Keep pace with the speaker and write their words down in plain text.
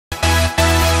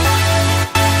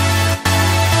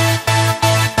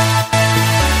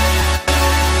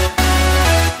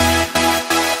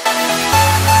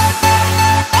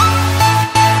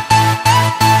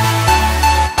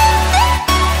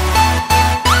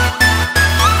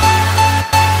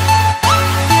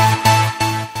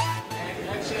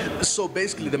So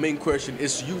basically, the main question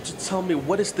is you to tell me,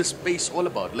 what is this space all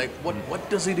about? Like, what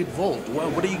does it involve?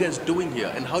 What are you guys doing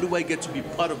here? And how do I get to be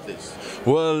part of this?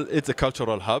 Well, it's a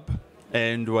cultural hub,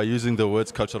 and we're using the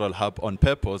words cultural hub on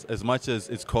purpose, as much as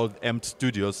it's called AMPD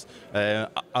Studios.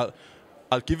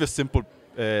 I'll give you a simple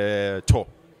tour.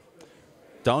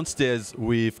 Downstairs,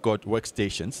 we've got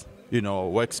workstations,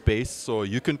 workspace, so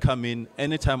you can come in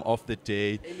any time of the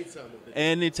day.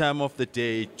 Any time of the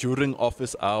day during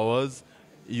office hours.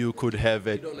 You could have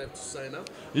it. You don't have to sign up?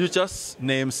 You just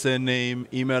name, surname,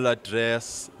 email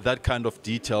address, that kind of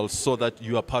details, so that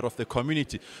you are part of the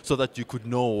community, so that you could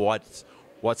know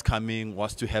what's coming,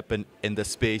 what's to happen in the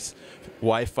space.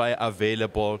 Wi-Fi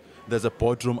available. There's a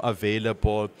boardroom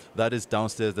available. That is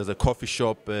downstairs. There's a coffee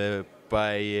shop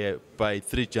by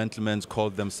three gentlemen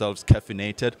called themselves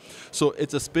Caffeinated. So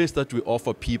it's a space that we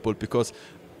offer people because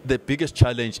the biggest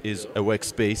challenge is a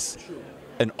workspace,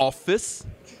 an office.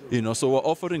 So we're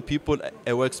offering people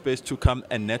a workspace to come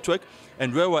and network.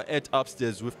 And where we're at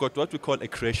upstairs, we've got what we call a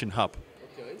creation hub.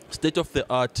 Okay.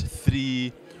 State-of-the-art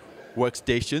 3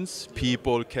 workstations.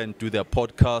 People can do their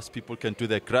podcasts, people can do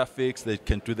their graphics, they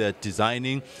can do their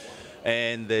designing.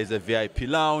 And there's a VIP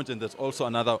lounge, and there's also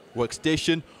another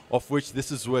workstation, of which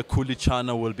this is where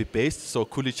Kulichana will be based. So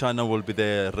Kulichana will be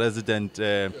the resident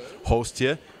host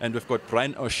here. And we've got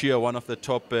Brian O'Shea, one of the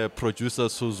top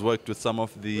producers who's worked with some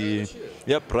of the...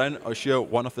 Brian O'Shea,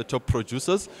 one of the top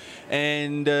producers.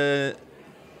 And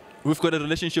we've got a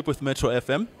relationship with Metro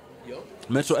FM.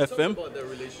 Metro FM. About the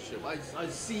relationship. I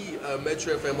see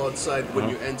Metro FM outside when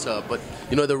you enter, but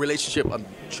the relationship I'm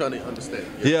trying to understand.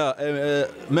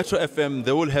 Metro FM,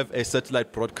 they will have a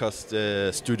satellite broadcast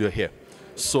studio here.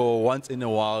 So once in a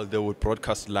while, they will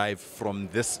broadcast live from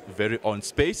this very own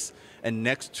space. And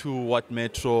next to what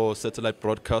Metro satellite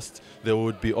broadcast, there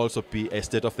would also be a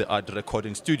state-of-the-art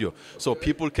recording studio. So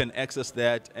people can access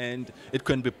that, and it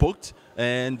can be booked.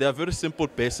 And there are very simple,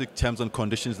 basic terms and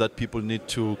conditions that people need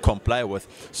to comply with.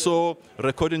 So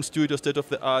recording studio,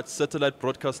 state-of-the-art, satellite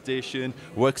broadcast station,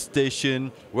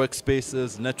 workstation,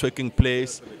 workspaces, networking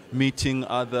place, meeting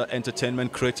other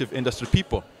entertainment, creative industry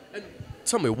people.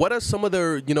 Tell me, what are some of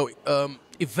the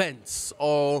events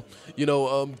or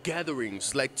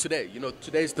gatherings like today?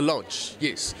 Today's the launch,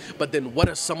 yes. But then, what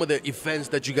are some of the events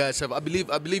that you guys have? I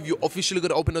believe you're officially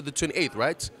going to open on the 28th,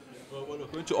 right? Well, we're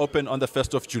going to open on the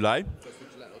 1st of July.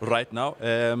 Right now.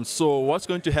 So what's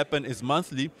going to happen is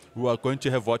monthly we are going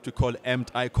to have what we call AMPD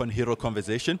Icon Hero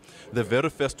Conversation. The very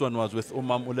first one was with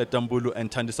Umam Uletambulu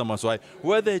and Thandiswa Mazwai,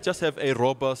 where they just have a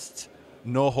robust,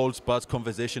 no-holds-barred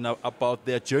conversation about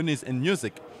their journeys in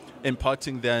music,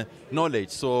 imparting their knowledge.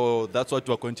 So that's what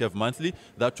we're going to have monthly.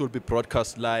 That will be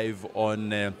broadcast live on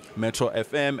Metro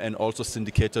FM and also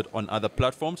syndicated on other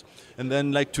platforms. And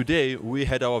then like today, we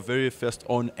had our very first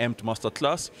own AMPD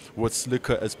Masterclass with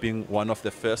Slicker as being one of the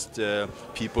first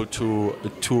people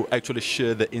to actually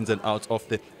share the ins and outs of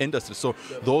the industry. So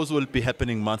those will be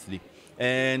happening monthly.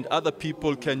 And other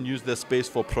people can use the space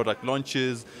for product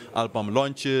launches, album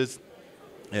launches,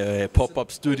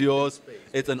 pop-up studios.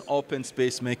 It's an open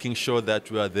space, making sure that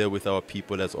we are there with our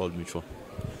people as Old Mutual.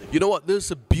 You know what? This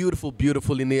is a beautiful,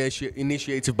 beautiful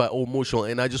initiative by Old Mutual,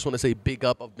 and I just want to say big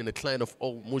up. I've been a client of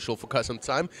Old Mutual for quite some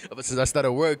time, ever since I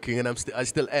started working, and I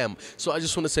still am. So I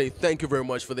just want to say thank you very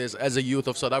much for this. As a youth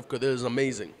of South Africa, this is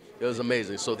amazing. It was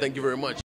amazing. So thank you very much.